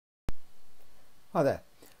Hi there.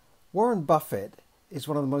 Warren Buffett is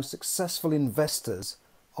one of the most successful investors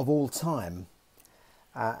of all time,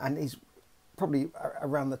 and he's probably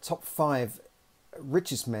around the top 5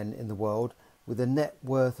 richest men in the world, with a net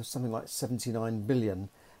worth of something like 79 billion,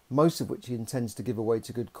 most of which he intends to give away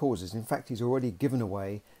to good causes. In fact, he's already given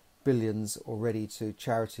away billions already to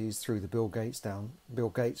charities through the Bill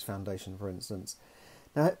Gates Foundation, for instance.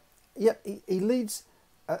 Now, yeah, he leads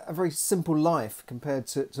a very simple life compared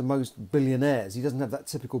to most billionaires. He doesn't have that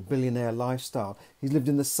typical billionaire lifestyle. He's lived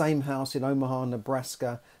in the same house in Omaha,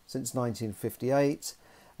 Nebraska since 1958.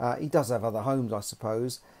 He does have other homes, I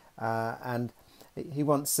suppose. And he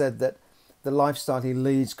once said that the lifestyle he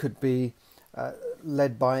leads could be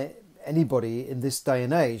led by anybody in this day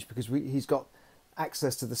and age, because he's got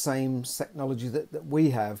access to the same technology that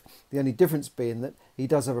we have. The only difference being that he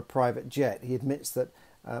does have a private jet. He admits that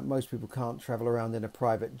most people can't travel around in a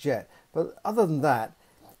private jet. But other than that,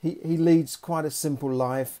 he leads quite a simple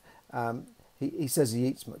life. He says he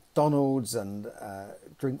eats McDonald's and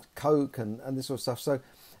drinks Coke and this sort of stuff. So,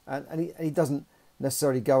 and he doesn't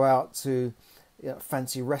necessarily go out to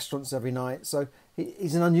fancy restaurants every night. So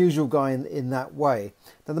he's an unusual guy in that way.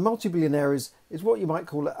 Now, the multi-billionaire is what you might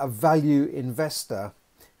call a value investor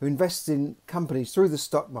who invests in companies through the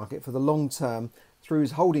stock market for the long term through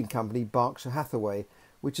his holding company, Berkshire Hathaway,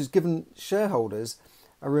 which has given shareholders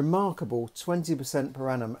a remarkable 20% per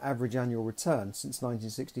annum average annual return since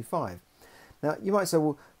 1965. Now, you might say,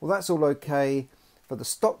 well, that's all okay for the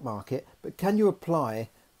stock market, but can you apply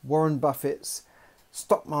Warren Buffett's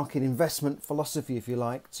stock market investment philosophy, if you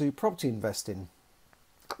like, to property investing?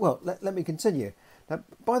 Well, let me continue. Now,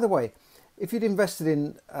 by the way, if you'd invested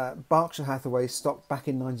in Berkshire Hathaway stock back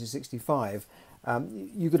in 1965,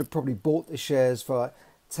 you could have probably bought the shares for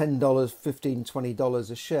 $10, $15, $20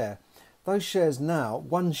 a share. Those shares now,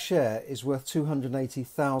 one share is worth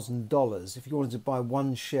 $280,000 if you wanted to buy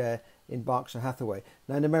one share in Berkshire Hathaway.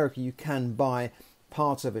 Now, in America, you can buy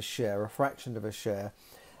part of a share, a fraction of a share,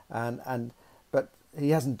 but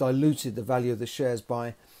he hasn't diluted the value of the shares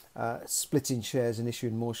by splitting shares and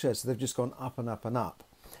issuing more shares. So they've just gone up and up and up.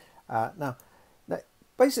 Now,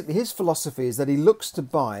 basically, his philosophy is that he looks to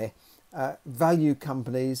buy value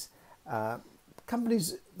companies,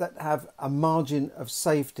 companies that have a margin of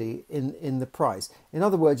safety in the price. In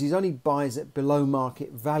other words, he only buys at below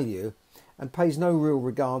market value and pays no real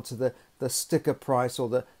regard to the sticker price or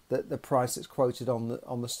the price that's quoted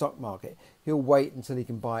on the stock market. He'll wait until he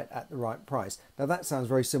can buy it at the right price. Now, that sounds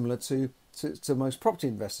very similar to most property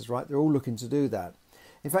investors, right? They're all looking to do that.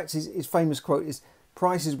 In fact, his famous quote is,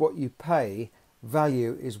 "Price is what you pay,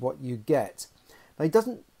 value is what you get." Now, he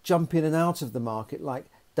doesn't jump in and out of the market like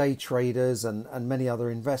day traders and many other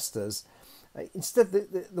investors. Instead,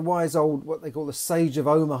 the wise old, what they call the sage of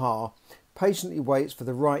Omaha, patiently waits for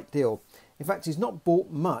the right deal. In fact, he's not bought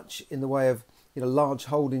much in the way of large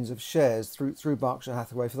holdings of shares through Berkshire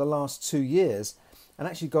Hathaway for the last 2 years, and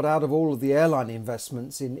actually got out of all of the airline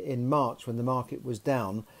investments in March when the market was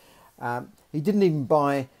down. He didn't even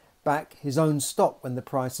buy back his own stock when the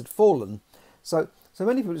price had fallen. So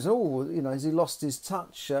many people say, "Oh, has he lost his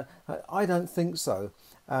touch?" I don't think so.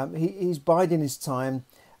 He's biding his time.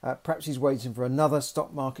 Perhaps he's waiting for another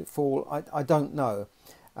stock market fall. I don't know.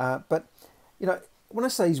 But when I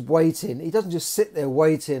say he's waiting, he doesn't just sit there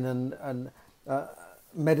waiting and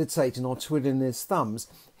meditating or twiddling his thumbs.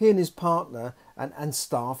 He and his partner and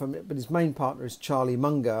staff, but his main partner is Charlie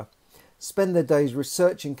Munger, spend their days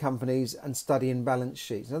researching companies and studying balance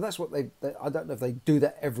sheets. Now, that's what I don't know if they do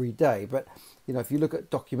that every day, but if you look at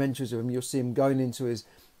documentaries of him, you'll see him going into his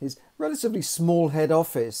relatively small head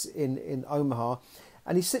office in Omaha,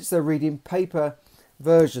 and he sits there reading paper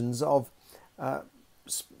versions of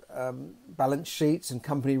balance sheets and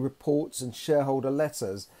company reports and shareholder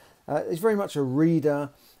letters. He's very much a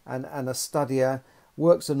reader and a studier,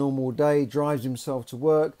 works a normal day, drives himself to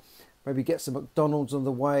work, maybe gets a McDonald's on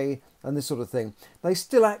the way and this sort of thing. Now, he's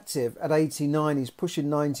still active at 89, he's pushing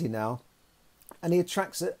 90 now, and he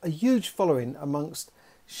attracts a huge following amongst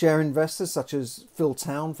share investors such as Phil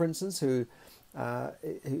Town, for instance, who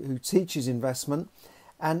teaches investment.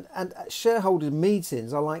 And shareholder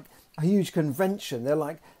meetings are like a huge convention. They're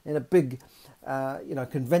like in a big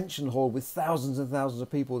convention hall with thousands and thousands of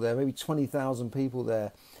people there, maybe 20,000 people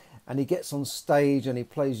there. And he gets on stage and he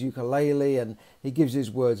plays ukulele and he gives his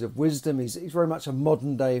words of wisdom. He's very much a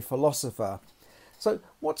modern day philosopher. So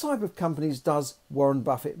what type of companies does Warren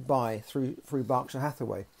Buffett buy through Berkshire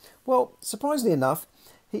Hathaway? Well, surprisingly enough,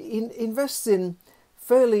 he invests in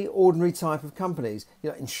fairly ordinary type of companies,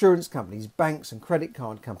 insurance companies, banks and credit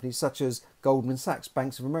card companies such as Goldman Sachs,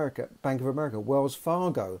 Bank of America, Wells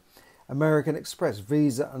Fargo, American Express,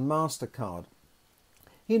 Visa and MasterCard.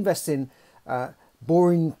 He invests in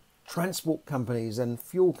boring transport companies and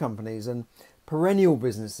fuel companies and perennial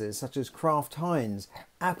businesses such as Kraft Heinz,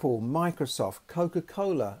 Apple, Microsoft,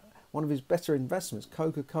 Coca-Cola, one of his better investments,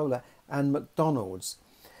 Coca-Cola, and McDonald's.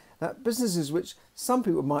 Now, businesses which some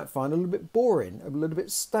people might find a little bit boring, a little bit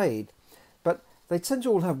staid, but they tend to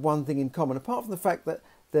all have one thing in common, apart from the fact that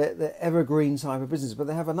they're evergreen type of business, but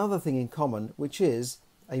they have another thing in common, which is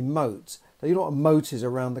a moat. Now, you know what a moat is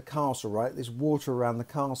around the castle, right? There's water around the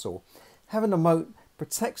castle. Having a moat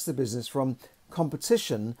protects the business from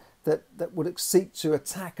competition that would seek to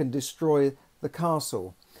attack and destroy the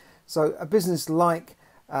castle. So a business like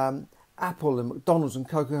Apple and McDonald's and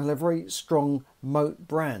Coca-Cola have very strong moat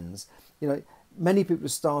brands. You know, many people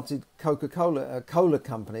have started Coca-Cola cola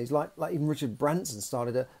companies, like even Richard Branson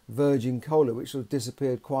started a Virgin Cola, which sort of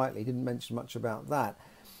disappeared quietly. He didn't mention much about that.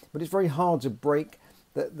 But it's very hard to break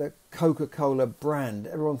the Coca-Cola brand.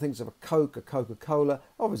 Everyone thinks of a Coke, a Coca-Cola.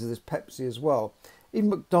 Obviously, there's Pepsi as well. Even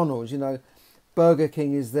McDonald's, you know, Burger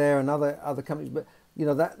King is there and other companies. But, you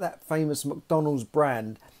know, that famous McDonald's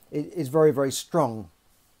brand is very, very strong.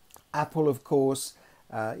 Apple, of course,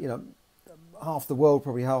 you know, half the world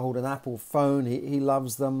probably hold an Apple phone. He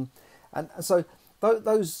loves them. And so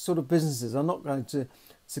those sort of businesses are not going to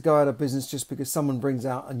go out of business just because someone brings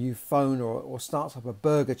out a new phone or starts up a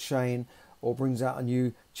burger chain or brings out a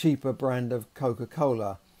new cheaper brand of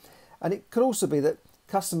Coca-Cola. And it could also be that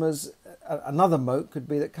customers, another moat could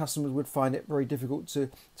be that customers would find it very difficult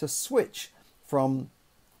to switch from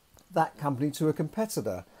that company to a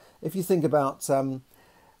competitor. If you think about,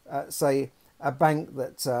 say, a bank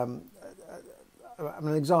that,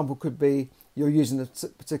 an example could be you're using a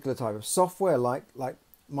particular type of software like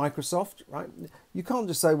Microsoft, right? You can't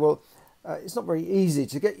just say, well, it's not very easy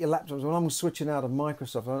to get your laptops. Well, I'm switching out of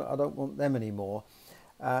Microsoft. I don't want them anymore.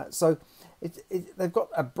 So they've got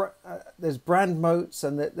there's brand moats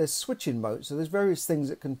and there's switching moats. So there's various things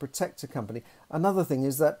that can protect a company. Another thing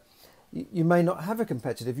is that you may not have a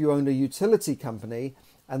competitor. If you own a utility company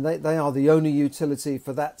and they are the only utility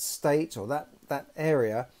for that state or that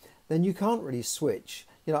area, then you can't really switch.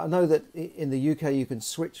 You know, I know that in the UK you can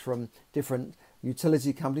switch from different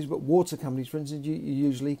utility companies, but water companies, for instance, you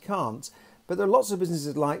usually can't. But there are lots of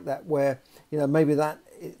businesses like that where, you know, maybe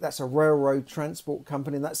that's a railroad transport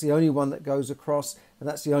company and that's the only one that goes across and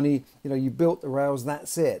that's the only, you know, you built the rails,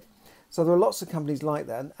 that's it. So there are lots of companies like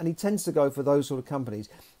that, and he tends to go for those sort of companies.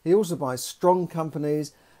 He also buys strong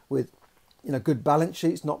companies with, you know, good balance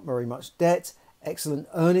sheets, not very much debt, excellent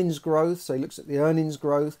earnings growth. So he looks at the earnings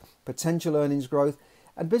growth, potential earnings growth,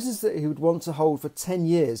 and business that he would want to hold for 10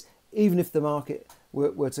 years, even if the market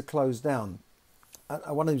were to close down.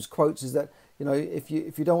 One of his quotes is that, you know, if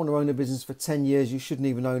you don't want to own a business for 10 years, you shouldn't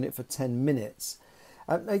even own it for 10 minutes.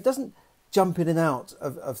 He doesn't jump in and out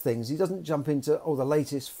of things. He doesn't jump into, the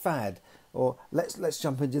latest fad, or let's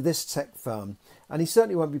jump into this tech firm. And he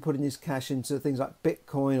certainly won't be putting his cash into things like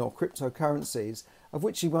Bitcoin or cryptocurrencies, of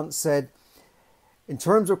which he once said, in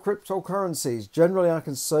terms of cryptocurrencies, generally I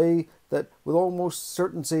can say that with almost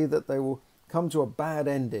certainty that they will come to a bad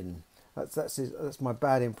ending. That's my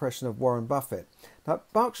bad impression of Warren Buffett. Now,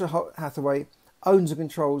 Berkshire Hathaway owns and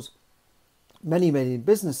controls many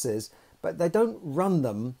businesses, but they don't run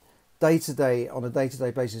them day to day on a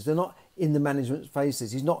day-to-day basis. They're not in the management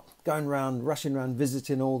phases. He's not going around, rushing around,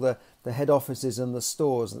 visiting all the head offices and the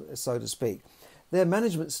stores, so to speak. Their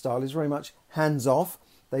management style is very much hands-off.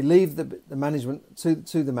 They leave the management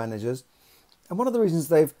to the managers. And one of the reasons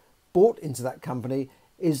they've bought into that company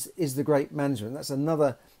is the great management. That's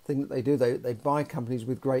another thing that they do. They buy companies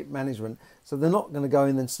with great management. So they're not going to go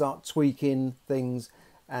in and start tweaking things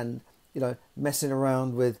and, you know, messing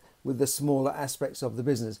around with the smaller aspects of the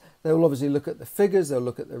business. They'll obviously look at the figures, they'll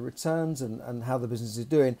look at the returns and how the business is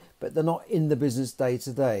doing, but they're not in the business day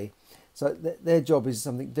to day. So their job is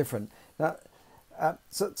something different. Now,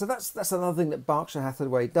 so that's another thing that Berkshire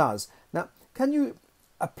Hathaway does. Now, can you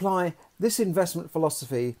apply this investment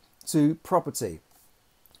philosophy to property?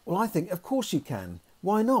 Well, I think, of course you can.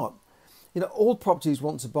 Why not? You know, all properties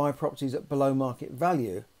want to buy properties at below market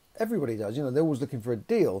value. Everybody does. You know, they're always looking for a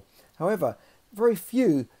deal. However, very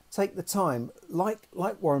few take the time, like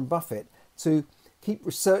Warren Buffett, to keep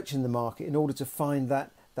researching the market in order to find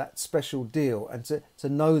that special deal and to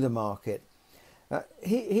know the market.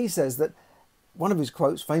 He says that one of his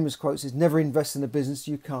famous quotes, is never invest in a business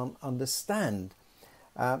you can't understand.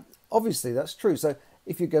 Obviously, that's true. So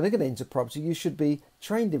if you're going to get into property, you should be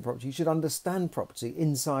trained in property. You should understand property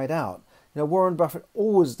inside out. You know, Warren Buffett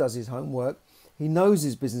always does his homework. He knows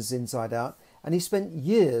his business inside out, and he spent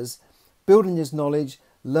years building his knowledge,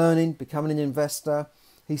 learning, becoming an investor.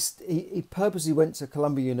 He purposely went to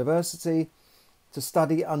Columbia University. to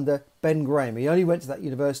study under Ben Graham. He only went to that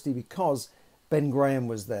university because Ben Graham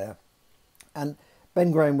was there. And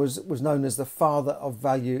Ben Graham was known as the father of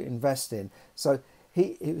value investing. So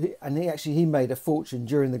he made a fortune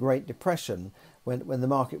during the Great Depression when the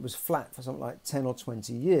market was flat for something like 10 or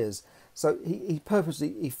 20 years. So he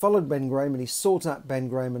purposely followed Ben Graham and he sought out Ben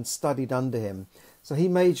Graham and studied under him. So he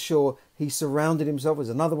made sure he surrounded himself, as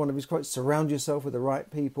another one of his quotes, surround yourself with the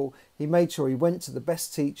right people. He made sure he went to the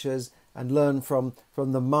best teachers and learned from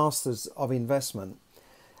the masters of investment.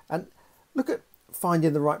 And look at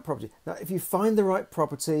finding the right property. Now, if you find the right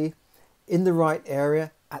property in the right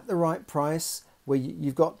area at the right price, where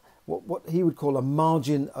you've got what he would call a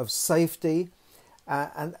margin of safety,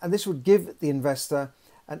 and this would give the investor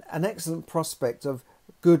an excellent prospect of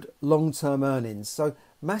good long-term earnings. So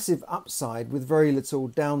massive upside with very little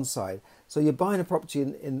downside. So you're buying a property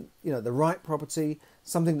in the right property,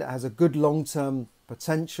 something that has a good long-term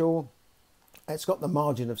potential. It's got the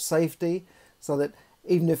margin of safety, so that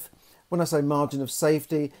even if, when I say margin of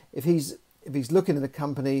safety, if he's looking at a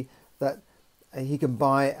company that he can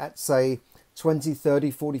buy at, say, 20,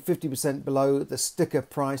 30, 40, 50% below the sticker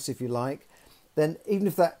price, if you like, then even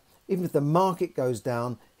if the market goes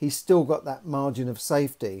down, he's still got that margin of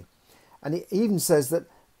safety. And he even says that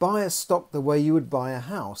buy a stock the way you would buy a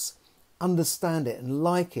house. Understand it and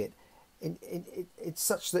like it. It's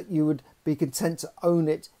such that you would be content to own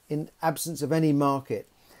it in absence of any market.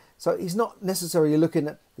 So he's not necessarily looking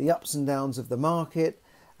at the ups and downs of the market.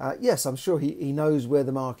 Yes, I'm sure he knows where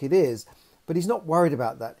the market is, but he's not worried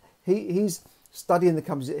about that. He's studying the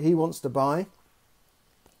companies that he wants to buy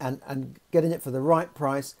and getting it for the right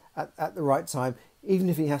price at the right time, even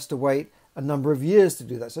if he has to wait a number of years to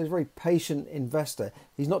do that. So he's a very patient investor.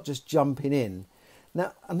 He's not just jumping in.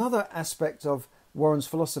 Now, another aspect of Warren's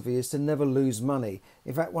philosophy is to never lose money.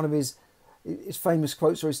 In fact, one of his famous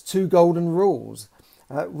quotes are his 2 golden rules.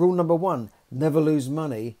 Rule number 1, never lose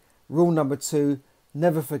money. Rule number 2,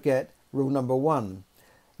 never forget rule number 1.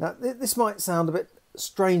 Now, this might sound a bit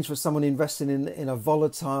strange for someone investing in a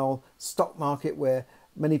volatile stock market where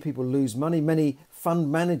many people lose money. Many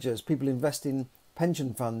fund managers, people invest in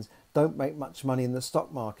pension funds, don't make much money in the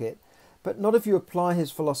stock market. But not if you apply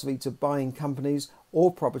his philosophy to buying companies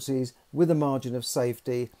or properties with a margin of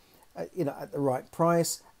safety, at the right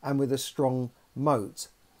price and with a strong moat.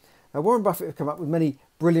 Now, Warren Buffett has come up with many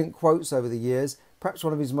brilliant quotes over the years. Perhaps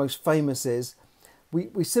one of his most famous is,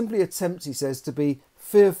 we simply attempt, he says, to be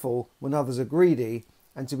fearful when others are greedy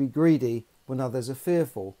and to be greedy when others are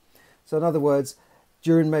fearful. So in other words,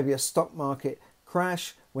 during maybe a stock market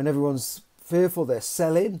crash, when everyone's fearful, they're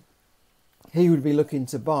selling, he would be looking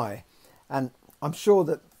to buy. And I'm sure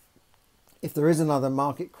that if there is another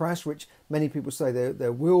market crash, which many people say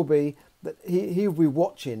there will be, that he'll be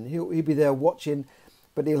watching, he'll be there watching,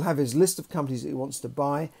 but he'll have his list of companies that he wants to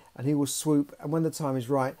buy and he will swoop, and when the time is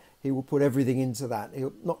right, he will put everything into that.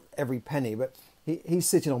 Not every penny, but he's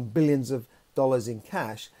sitting on billions of dollars in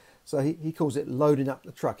cash, so he calls it loading up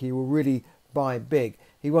the truck. He will really buy big.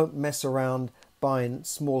 He won't mess around buying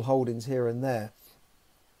small holdings here and there.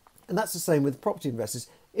 And that's the same with property investors.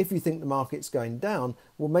 If you think the market's going down,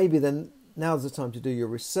 well, maybe then now's the time to do your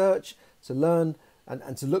research, to learn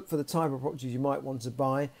and to look for the type of properties you might want to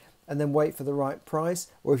buy, and then wait for the right price.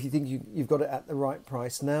 Or if you think you've got it at the right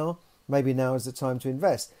price now, maybe now is the time to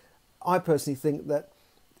invest. I personally think that,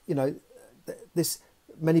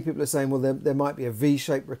 many people are saying, well, there might be a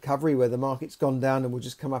V-shaped recovery where the market's gone down and will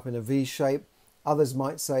just come up in a V-shape. Others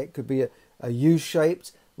might say it could be a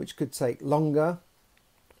U-shaped, which could take longer.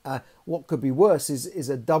 What could be worse is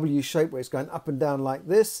a W shape where it's going up and down like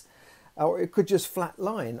this, or it could just flat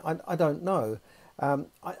line. I don't know.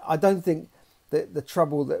 I don't think that the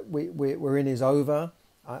trouble that we're in is over.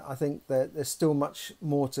 I think that there's still much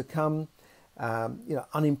more to come.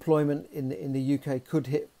 Unemployment in the UK could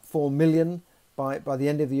hit 4 million by the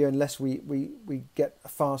end of the year unless we get a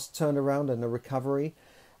fast turnaround and a recovery.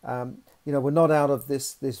 We're not out of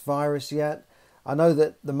this virus yet. I know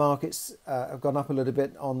that the markets have gone up a little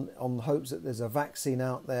bit on hopes that there's a vaccine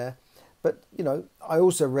out there. But, I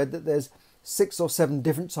also read that there's 6 or 7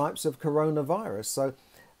 different types of coronavirus. So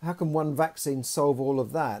how can one vaccine solve all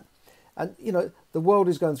of that? And, the world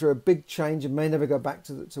is going through a big change and may never go back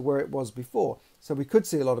to where it was before. So we could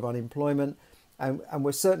see a lot of unemployment, and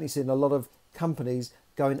we're certainly seeing a lot of companies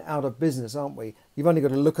going out of business, aren't we? You've only got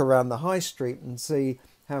to look around the high street and see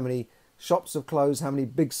how many shops have closed, how many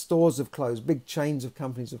big stores have closed, big chains of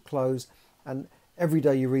companies have closed, and every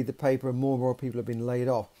day you read the paper and more people have been laid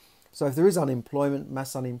off. So if there is unemployment,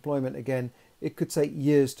 mass unemployment again, it could take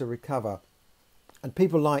years to recover. And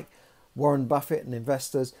people like Warren Buffett and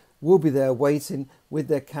investors will be there waiting with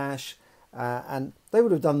their cash, And they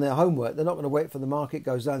would have done their homework. They're not going to wait for the market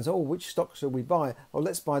goes down and say, oh, which stock should we buy? Oh,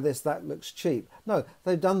 let's buy this, that looks cheap. No,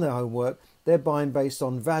 they've done their homework. They're buying based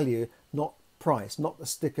on value, not price, not the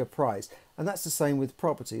sticker price. And that's the same with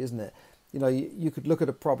property, isn't it? You know, you could look at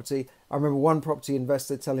a property. I remember one property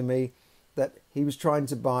investor telling me that he was trying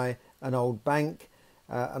to buy an old bank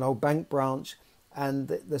branch, and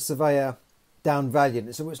the surveyor downvalued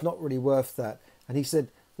it. So it's not really worth that. And he said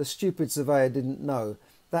the stupid surveyor didn't know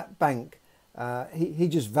that bank. He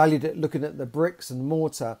just valued it looking at the bricks and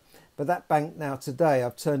mortar. But that bank now today,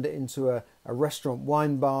 I've turned it into a restaurant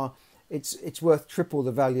wine bar. It's worth triple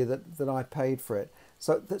the value that I paid for it.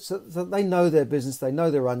 So they know their business, they know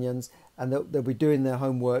their onions, and they'll be doing their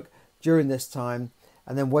homework during this time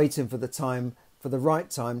and then waiting for the right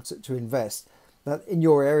time to invest. Now, in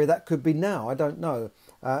your area, that could be now. I don't know.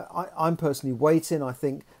 I'm personally waiting. I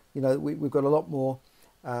think, you know, we've got a lot more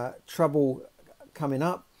trouble coming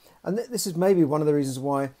up. And this is maybe one of the reasons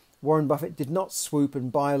why Warren Buffett did not swoop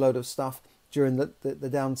and buy a load of stuff during the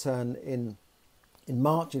downturn in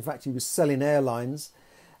March. In fact, he was selling airlines.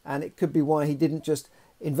 And it could be why he didn't just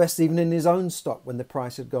invest even in his own stock when the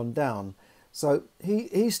price had gone down. So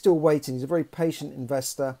he's still waiting. He's a very patient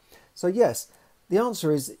investor. So yes, the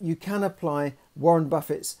answer is you can apply Warren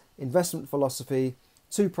Buffett's investment philosophy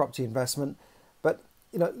to property investment. But,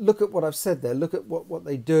 you know, look at what I've said there. Look at what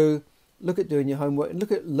they do. Look at doing your homework and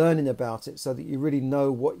look at learning about it so that you really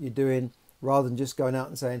know what you're doing, rather than just going out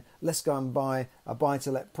and saying, let's go and buy a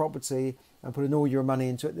buy-to-let property and putting all your money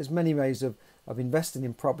into it. There's many ways of investing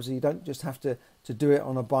in property. You don't just have to do it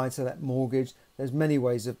on a buy-to-let mortgage. There's many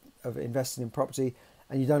ways of investing in property,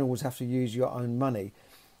 and you don't always have to use your own money.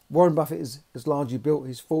 Warren Buffett has largely built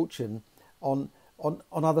his fortune on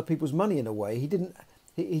other people's money in a way. He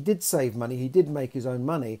did save money. He did make his own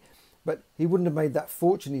money, but he wouldn't have made that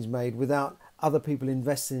fortune he's made without other people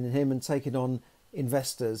investing in him and taking on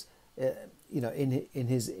investors, in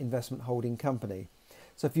his investment holding company.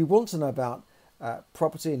 So if you want to know about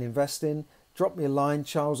property and investing, drop me a line,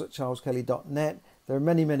 charles@charleskelly.net. There are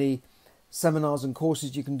many seminars and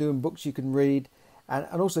courses you can do and books you can read.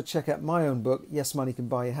 And also check out my own book, Yes, Money Can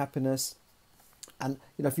Buy You Happiness. And,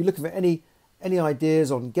 you know, if you're looking for any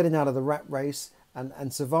ideas on getting out of the rat race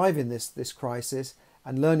and surviving this crisis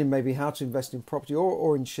and learning maybe how to invest in property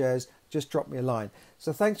or in shares, just drop me a line.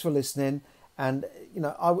 So thanks for listening. And, you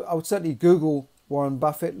know, I would certainly Google Warren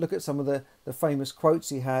Buffett, look at some of the famous quotes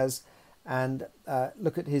he has, and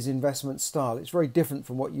look at his investment style. It's very different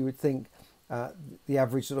from what you would think the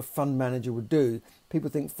average sort of fund manager would do. People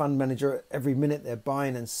think fund manager, every minute they're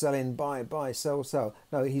buying and selling, buy, sell.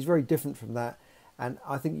 No, he's very different from that. And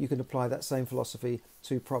I think you can apply that same philosophy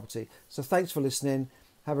to property. So thanks for listening.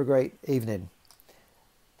 Have a great evening.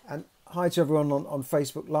 And hi to everyone on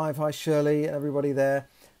Facebook Live. Hi Shirley and everybody there.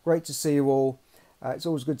 Great to see you all. It's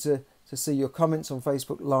always good to see your comments on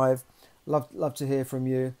Facebook Live. Love to hear from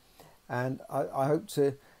you. And I hope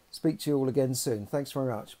to speak to you all again soon. Thanks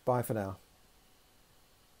very much. Bye for now.